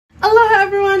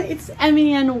everyone, it's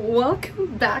Emmy and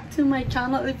welcome back to my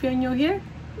channel. If you're new here,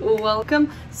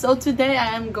 welcome. So today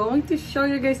I am going to show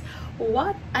you guys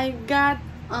what I got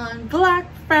on Black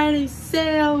Friday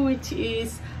sale, which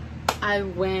is I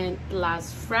went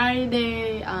last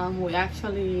Friday. We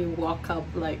actually woke up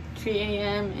like 3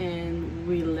 a.m. and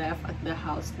we left at the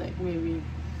house like maybe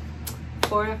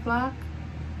 4 o'clock,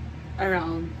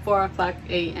 around 4 o'clock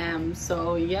a.m.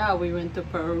 So yeah, we went to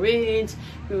Pearl Ridge,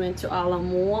 we went to Ala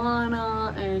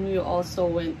Moana, and we also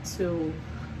went to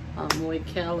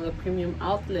Waikele Premium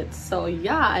Outlets. So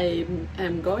yeah, I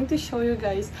am going to show you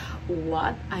guys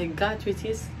what I got, which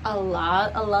is a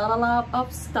lot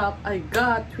of stuff I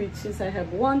got, which is I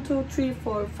have 1 2 3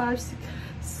 4 5 6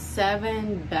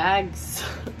 7 bags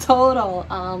total.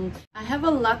 I have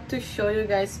a lot to show you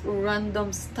guys,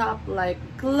 random stuff like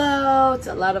clothes,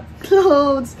 a lot of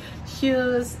clothes,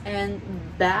 shoes and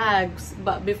bags.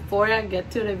 But before I get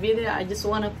to the video, I just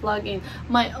want to plug in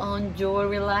my own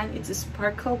jewelry line. It's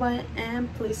Sparkle by M.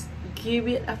 Please give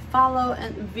it a follow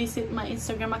and visit my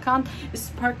Instagram account.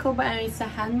 Sparkle by M. It's a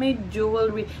handmade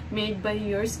jewelry made by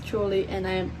yours truly, and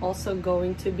I am also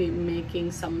going to be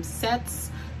making some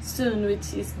sets soon,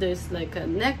 which is there's like a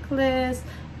necklace,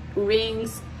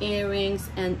 rings, earrings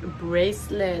and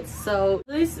bracelets. So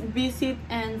please visit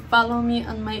and follow me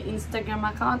on my Instagram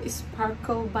account,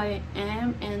 Sparkle by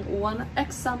M. And one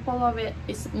example of it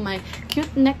is my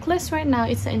cute necklace right now.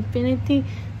 It's an infinity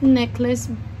necklace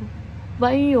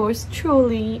by yours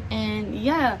truly. And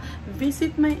yeah,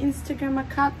 visit my Instagram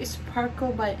account,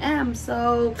 Sparkle by M.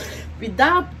 So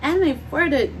without any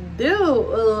further ado,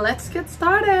 let's get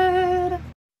started.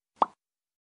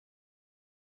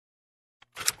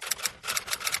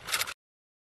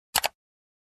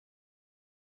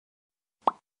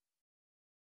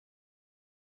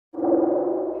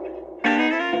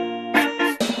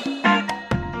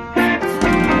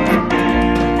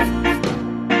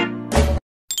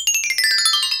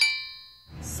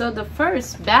 So the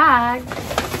first bag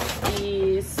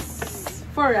is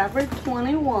Forever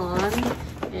 21,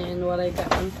 and what I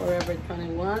got on Forever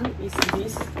 21 is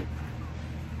this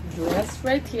dress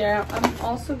right here. I'm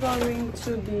also going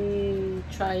to be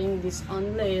trying this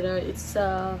on later. It's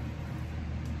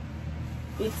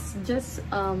just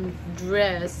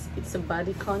dress. It's a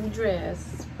bodycon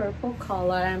dress, purple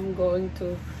color. I'm going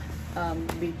to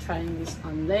be trying this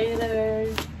on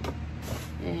later.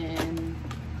 And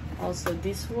also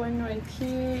this one right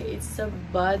here, it's a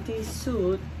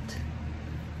bodysuit,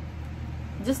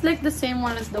 just like the same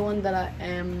one as the one that I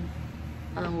am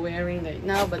wearing right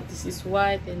now, but this is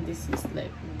white and this is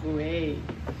like gray.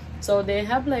 So they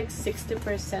have like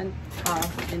 60%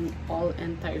 off in all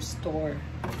entire store.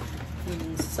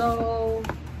 And so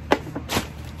I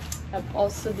have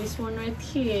also this one right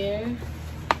here.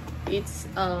 It's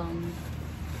a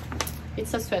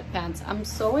sweatpants. I'm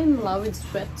so in love with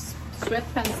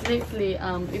sweatpants lately.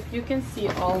 If you can see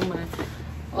all my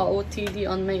OOTD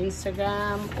on my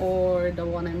Instagram or the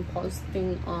one I'm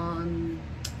posting on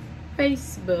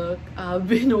Facebook, I've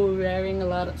been wearing a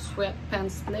lot of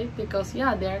sweatpants lately because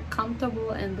yeah, they're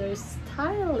comfortable and they're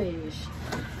stylish.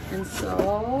 And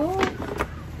so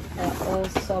I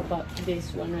also bought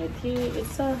this one right here.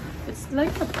 It's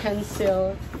like a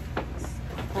pencil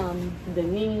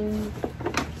denim.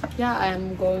 Yeah,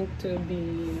 I'm going to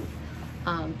be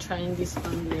trying this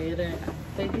on later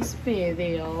after this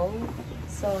video.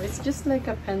 So it's just like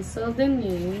a pencil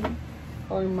denim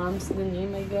or mom's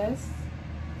denim, I guess.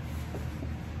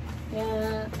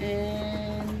 Yeah,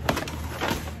 and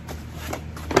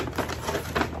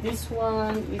this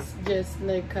one is just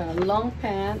like long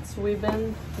pants,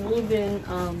 woven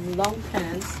long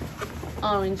pants,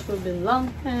 orange woven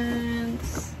long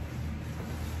pants.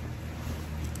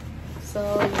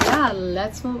 So yeah,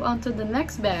 let's move on to the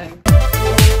next bag.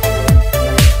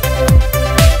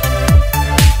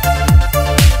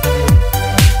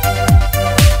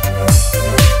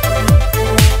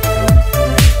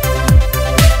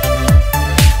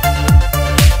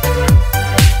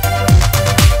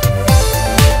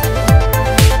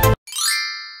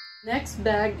 Next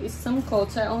bag is some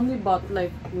coats. I only bought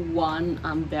like one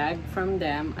bag from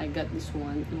them. I got this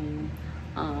one in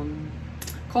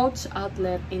Coach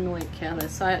outlet in Waikele.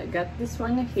 So I got this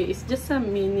one here. It's just a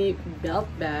mini belt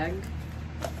bag.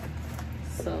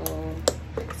 So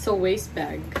it's a waist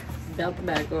bag, belt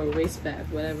bag or waist bag,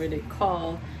 whatever they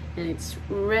call. And it's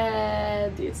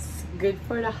red. It's good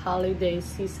for the holiday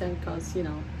season because you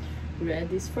know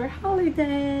red is for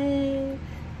holiday.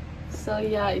 So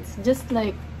yeah, it's just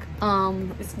like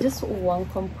it's just one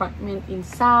compartment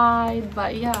inside,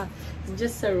 but yeah, it's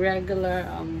just a regular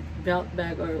belt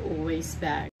bag or waist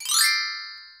bag.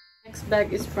 Next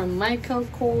bag is from Michael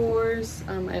Kors.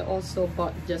 I also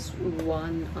bought just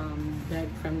one bag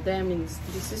from them, and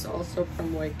this is also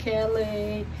from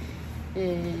Kelly.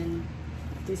 And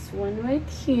this one right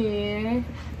here,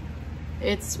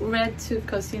 it's red too,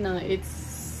 because you know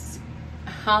it's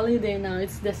holiday now,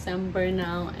 it's December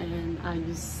now, and I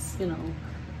just, you know,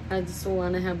 I just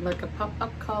want to have like a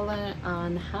pop-up color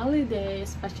on holiday,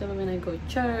 especially when I go to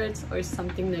church or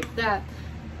something like that.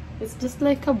 It's just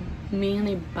like a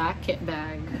mini bucket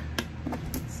bag.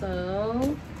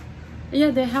 So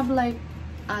yeah, they have like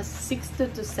a 60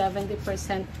 to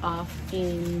 70% off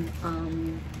in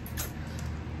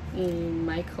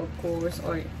Michael Kors,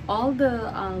 or all the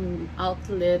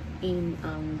outlet in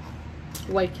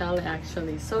Waikele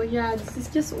actually. So yeah, this is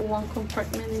just one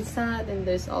compartment inside, and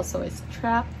there's also a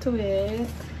strap to it,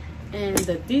 and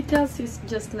the details is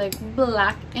just like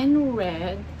black and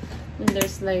red, and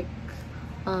there's like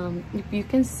if you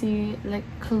can see like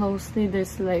closely,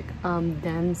 there's like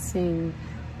dancing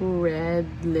red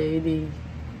lady.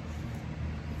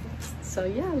 So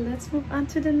yeah, let's move on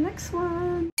to the next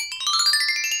one.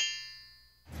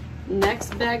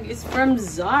 Next bag is from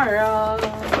Zara.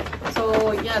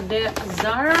 So yeah,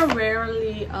 Zara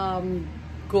rarely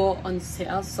go on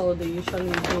sale, so they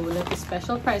usually do like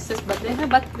special prices, but they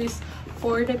have at least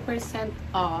 40%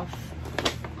 off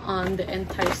on the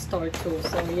entire store too.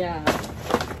 So yeah,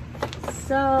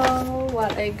 so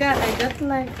what I got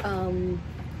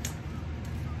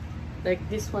like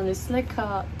this one is like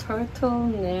a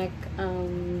turtleneck, I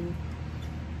don't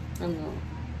know,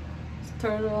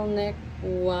 turtleneck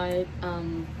white,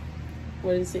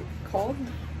 what is it called?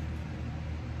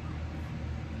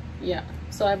 Yeah,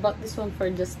 so I bought this one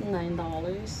for just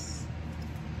 $9.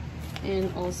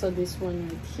 And also this one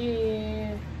right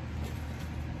here.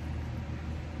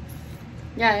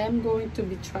 Yeah, I am going to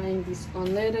be trying this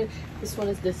on later. This one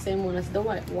is the same one as the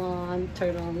white one,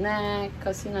 turtleneck,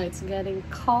 because you know it's getting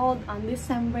cold on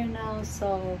December now.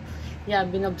 So yeah,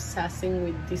 I've been obsessing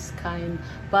with this kind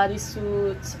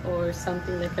bodysuits or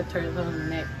something like a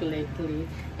turtleneck lately.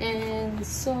 And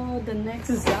so the next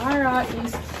Zara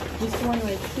is this one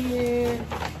right here.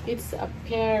 It's a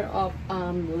pair of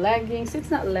leggings.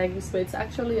 It's not leggings, but it's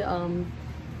actually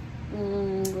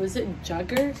was it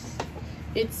joggers?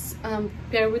 It's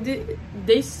paired with it.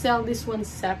 They sell this one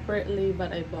separately,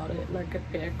 but I bought it like a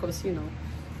pair because you know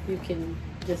you can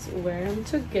just wear them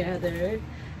together.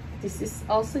 This is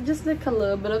also just like a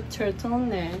little bit of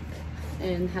turtleneck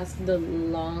and has the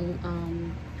long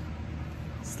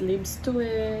sleeves to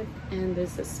it, and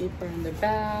there's a zipper on the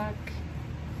back.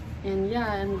 And yeah,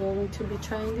 I'm going to be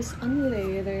trying this on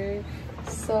later.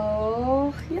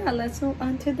 So yeah, let's move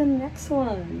on to the next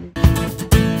one.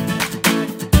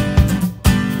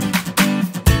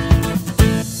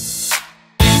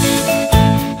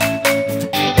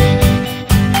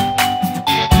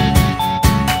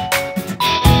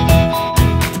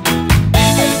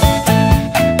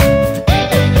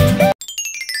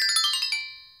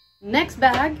 Next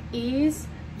bag is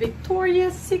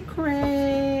Victoria's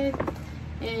Secret,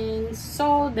 and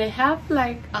so they have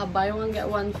like a buy one get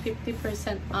one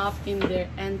 50% off in their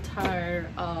entire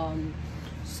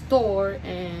store,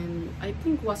 and I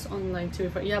think was online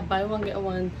too. Yeah, buy one get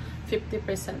one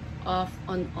 50% off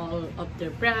on all of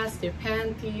their bras, their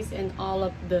panties, and all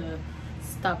of the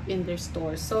stuff in their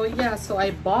store. So yeah, so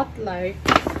I bought like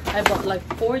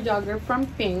 4 jogger from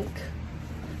Pink.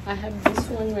 I have this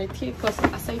one right here because,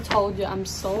 as I told you, I'm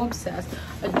so obsessed.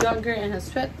 A jogger and a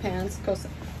sweatpants, because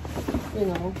you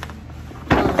know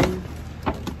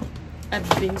I've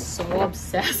been so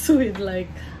obsessed with like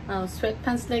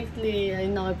sweatpants lately. I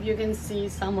know if you can see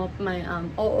some of my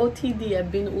OOTD,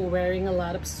 I've been wearing a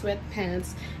lot of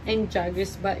sweatpants and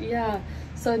joggers. But yeah,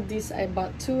 so this I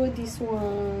bought 2 of these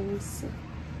ones.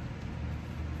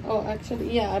 Oh, actually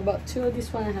yeah, I bought 2 of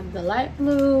this one. I have the light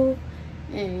blue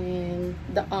and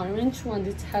the orange one.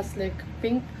 This has like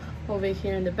pink over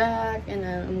here in the back, and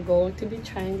I'm going to be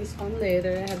trying this one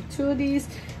later. I have 2 of these,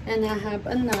 and I have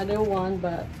another one,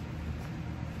 but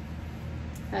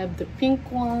I have the pink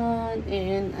one,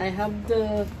 and I have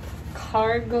the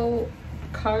cargo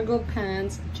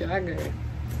pants jogger.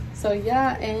 So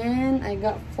yeah, and I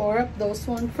got 4 of those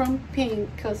one from Pink,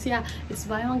 because yeah, it's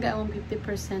buy one get one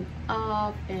 50%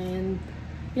 off. And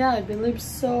yeah, I believe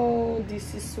so.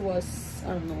 This was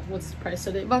I don't know what's the price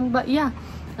of it, but yeah,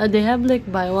 they have like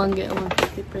buy one get one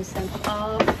 50%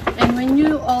 off. And when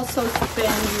you also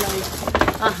spend like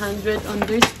 100 on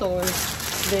their store,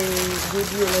 they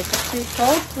give you like a free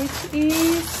coat, which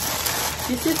is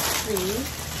this is free.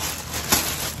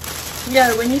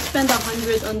 Yeah, when you spend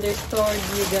 100 on their store,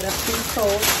 you get a free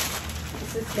coat.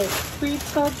 This is like free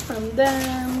coat from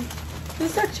them.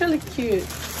 It's actually cute.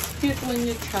 Cute when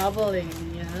you're traveling,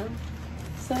 yeah.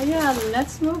 So yeah,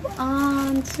 let's move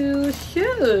on to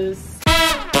shoes.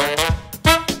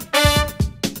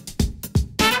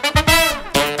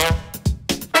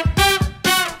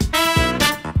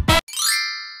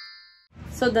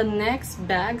 So the next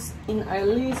bags in our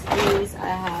list is I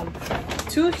have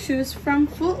 2 shoes from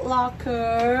Foot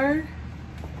Locker.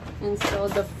 And so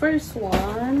the first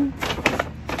one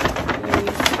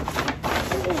is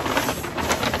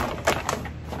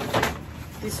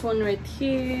this one right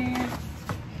here.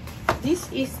 This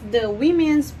is the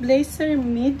women's blazer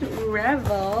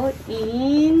mid-revel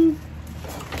in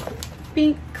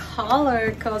pink color,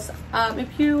 because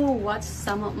if you watch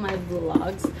some of my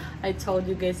vlogs, I told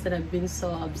you guys that I've been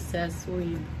so obsessed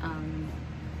with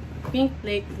pink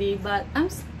lately, but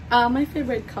my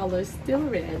favorite color is still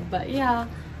red. But yeah,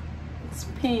 it's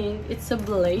pink. It's a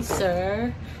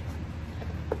blazer.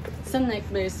 It's a neck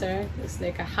blazer. There's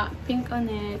like a hot pink on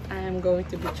it. I am going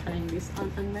to be trying this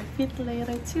on my feet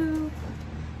later too.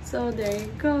 So there you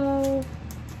go.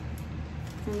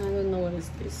 And I don't know what is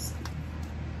this.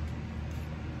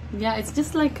 Yeah, it's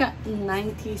just like a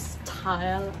 90s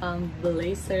style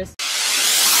blazers.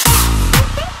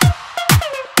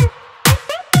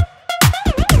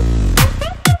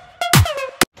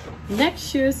 Next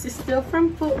shoes is still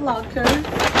from Foot Locker.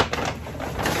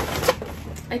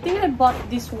 I think I bought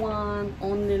this one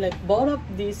only, like both of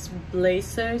these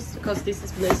blazers, because this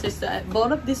is blazers. So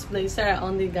both of this blazer I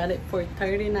only got it for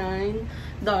 $39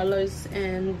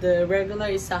 and the regular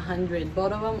is 100.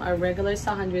 Both of them are regular is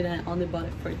 100 and I only bought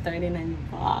it for 39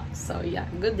 bucks. So yeah,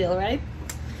 good deal, right?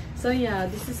 So yeah,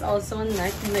 this is also a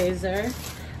nice blazer,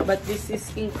 but this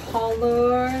is in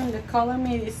color. The color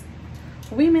made is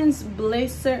women's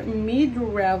blazer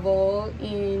mid-revel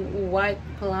in white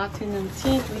platinum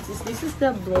tint, which is, this is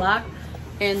the black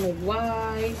and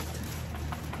white.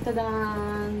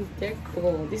 Ta-da! They're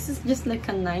cool. This is just like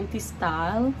a 90s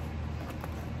style.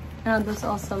 And there's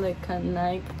also like a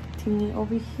Nike thingy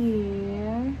over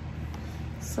here.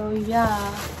 So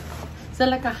yeah, it's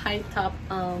like a high top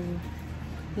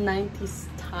 90s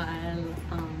style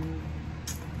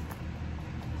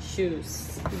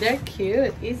shoes. They're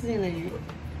cute, isn't it?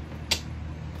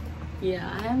 Yeah,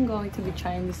 I am going to be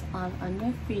trying this on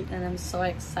my feet, and I'm so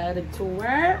excited to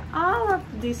wear all of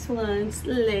these ones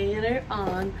later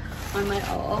on my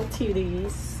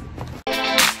OOTDs.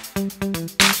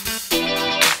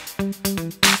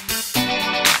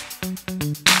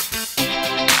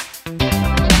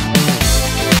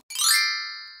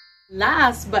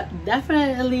 Last but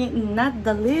definitely not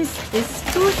the least is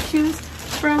 2 shoes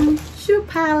from Shoe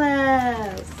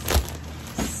Palace.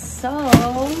 So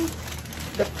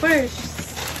the first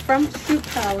from Shoe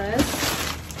Palace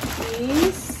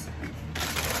is,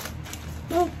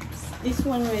 oops, this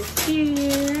one right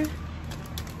here.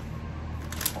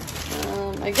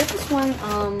 I got this one,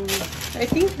 I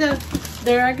think the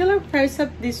regular price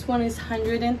of this one is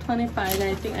 $125, and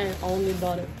I think I only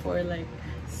bought it for like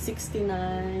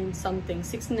 69 something,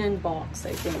 69 bucks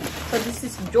I think. So this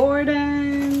is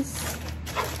Jordans.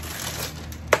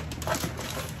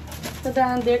 So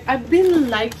then there, I've been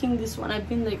liking this one. I've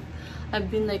been like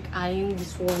eyeing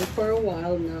this one for a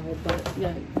while now, but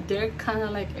yeah, they're kind of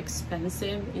like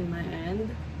expensive in my end,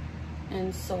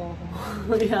 and so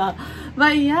yeah,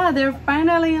 but yeah, they're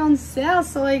finally on sale,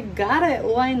 so I got it.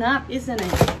 Why not, isn't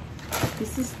it?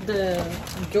 This is the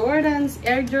Jordans,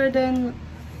 Air Jordan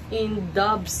in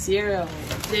Dub Zero.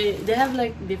 They have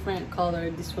like different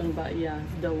color, this one, but yeah,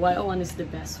 the white one is the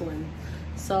best one.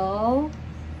 So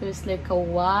there's like a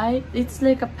white, it's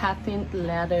like a patent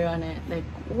leather on it, like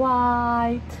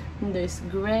white, and there's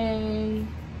gray.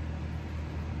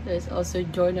 There's also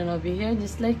Jordan over here,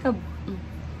 just like a,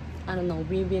 I don't know,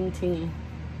 weaving thingy.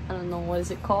 I don't know what is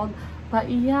it called,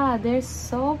 but yeah, they're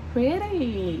so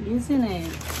pretty, isn't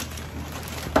it?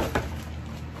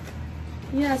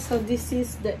 Yeah, so this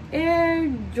is the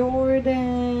Air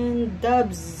Jordan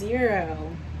Dub Zero.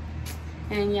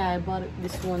 And yeah, I bought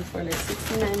this one for like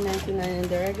 $69.99, and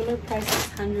the regular price is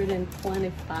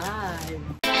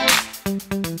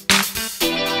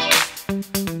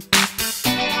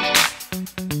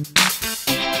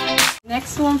 $125.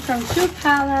 Next one from Shoe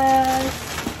Palace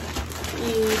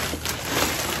is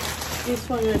this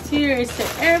one right here. It's the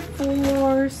Air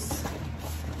Force.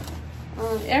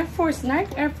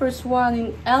 Nike Air Force 1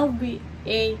 in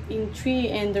LB8 in 3,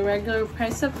 and the regular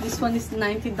price of this one is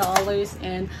 $90,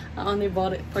 and I only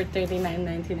bought it for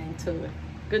 $39.99 too.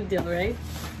 Good deal, right?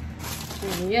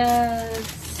 And yes,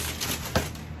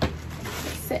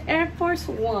 it's the Air Force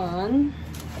 1.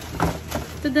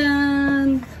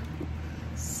 Ta-da!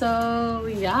 So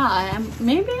yeah,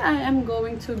 maybe I am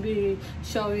going to be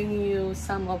showing you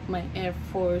some of my Air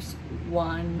Force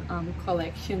One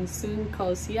collection soon,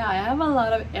 because yeah, I have a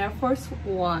lot of Air Force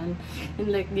One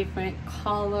in like different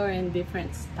color and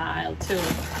different style too.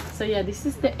 So yeah, this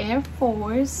is the Air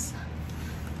Force.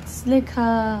 It's like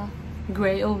a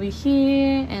gray over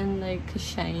here and like a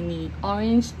shiny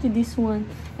orange to this one,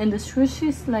 and the swoosh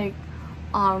is like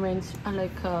orange,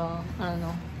 like a, I don't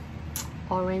know,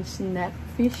 orange net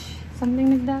fish, something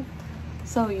like that.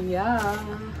 So yeah,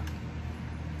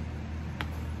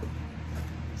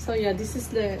 this is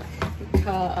the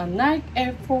Nike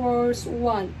Air Force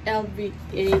One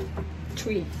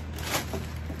LV83.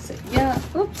 So yeah,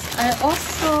 oops, I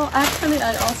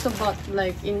also bought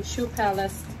like in Shoe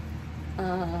Palace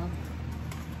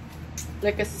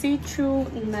like a see-through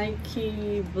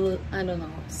Nike, I don't know,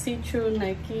 see-through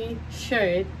Nike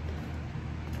shirt.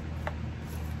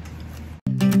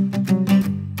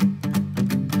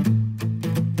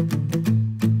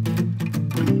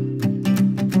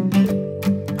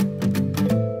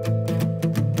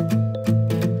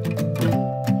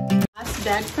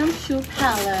 Bag from Shoe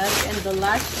Palace, and the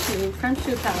last shoe from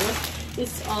Shoe Palace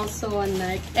is also a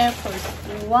Nike Air Force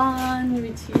One,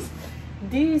 which is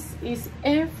this is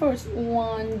Air Force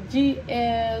One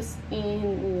GS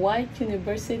in white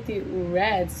university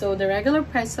red. So the regular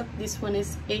price of this one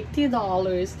is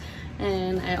 $80,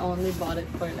 and I only bought it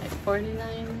for like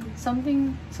 49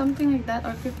 something like that,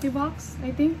 or 50 bucks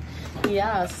I think.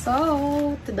 Yeah,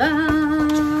 so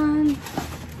ta-da!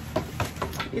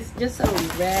 It's just a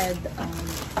red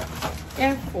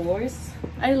Air Force.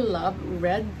 I love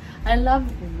red.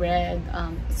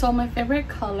 So my favorite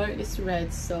color is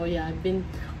red. So yeah, I've been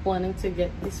wanting to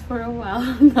get this for a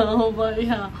while now, but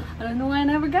yeah, I don't know why I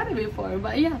never got it before.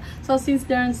 But yeah, so since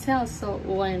they're on sale, so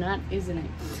why not, isn't it?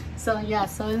 So yeah,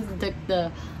 so it's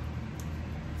the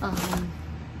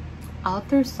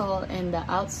outer sole and the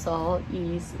outsole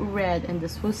is red, and the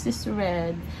swoosh is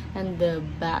red, and the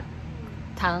back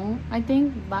tongue, I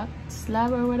think, back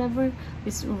slab or whatever,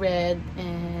 is red,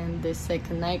 and there's like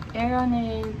a Nike Air on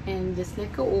it, and just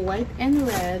like a white and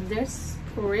red. There's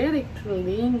pretty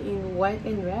clean in white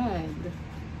and red.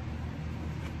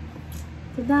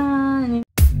 Ta-da!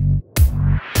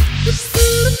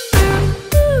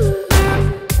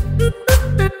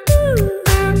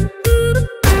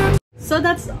 So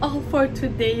that's all for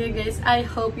today, you guys. I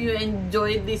hope you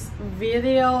enjoyed this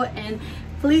video, and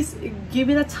please give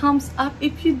it a thumbs up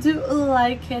if you do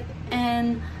like it,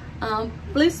 and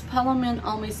please follow me on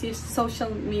all my social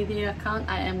media account.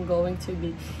 I am going to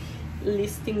be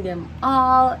listing them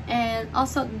all, and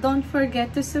also don't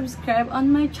forget to subscribe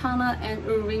on my channel and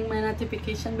ring my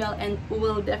notification bell, and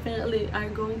we'll definitely are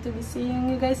going to be seeing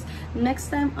you guys next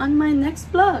time on my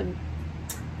next vlog.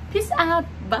 Peace out,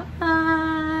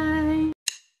 bye.